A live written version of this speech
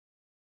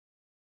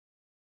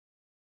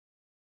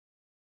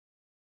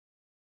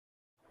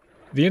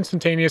The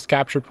instantaneous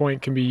capture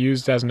point can be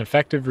used as an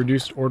effective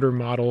reduced order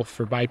model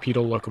for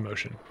bipedal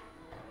locomotion.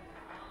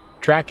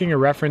 Tracking a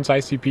reference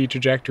ICP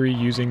trajectory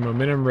using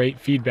momentum rate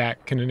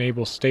feedback can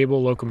enable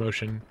stable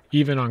locomotion,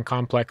 even on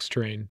complex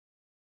terrain.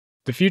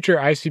 The future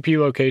ICP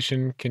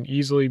location can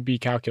easily be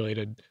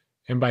calculated,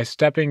 and by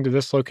stepping to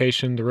this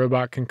location, the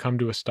robot can come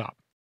to a stop.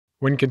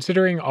 When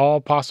considering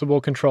all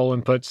possible control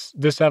inputs,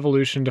 this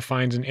evolution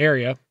defines an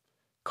area,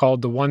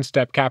 called the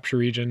one-step capture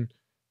region,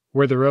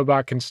 where the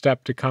robot can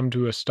step to come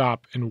to a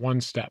stop in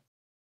one step.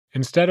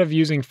 Instead of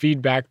using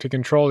feedback to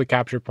control the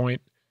capture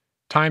point,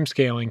 time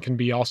scaling can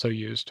be also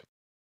used.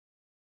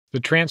 The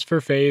transfer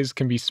phase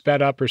can be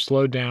sped up or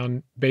slowed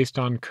down based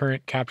on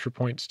current capture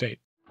point state.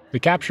 The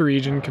capture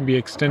region can be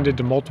extended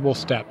to multiple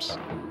steps,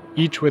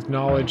 each with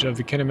knowledge of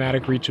the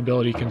kinematic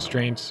reachability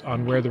constraints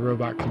on where the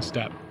robot can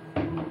step.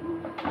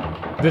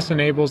 This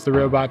enables the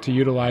robot to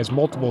utilize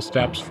multiple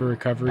steps for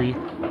recovery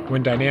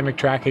when dynamic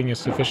tracking is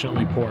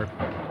sufficiently poor,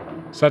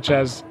 such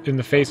as in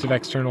the face of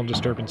external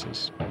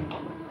disturbances.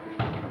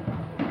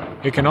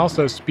 It can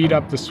also speed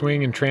up the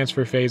swing and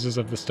transfer phases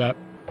of the step,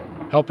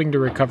 helping to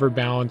recover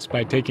balance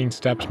by taking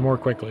steps more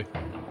quickly.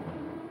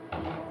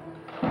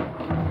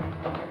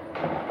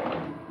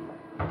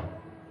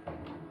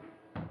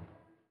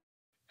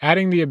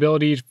 Adding the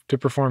ability to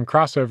perform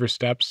crossover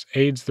steps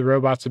aids the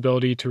robot's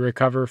ability to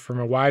recover from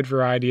a wide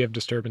variety of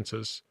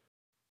disturbances.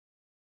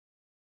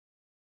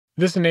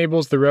 This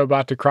enables the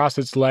robot to cross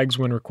its legs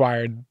when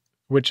required,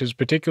 which is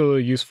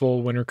particularly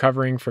useful when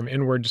recovering from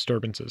inward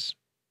disturbances.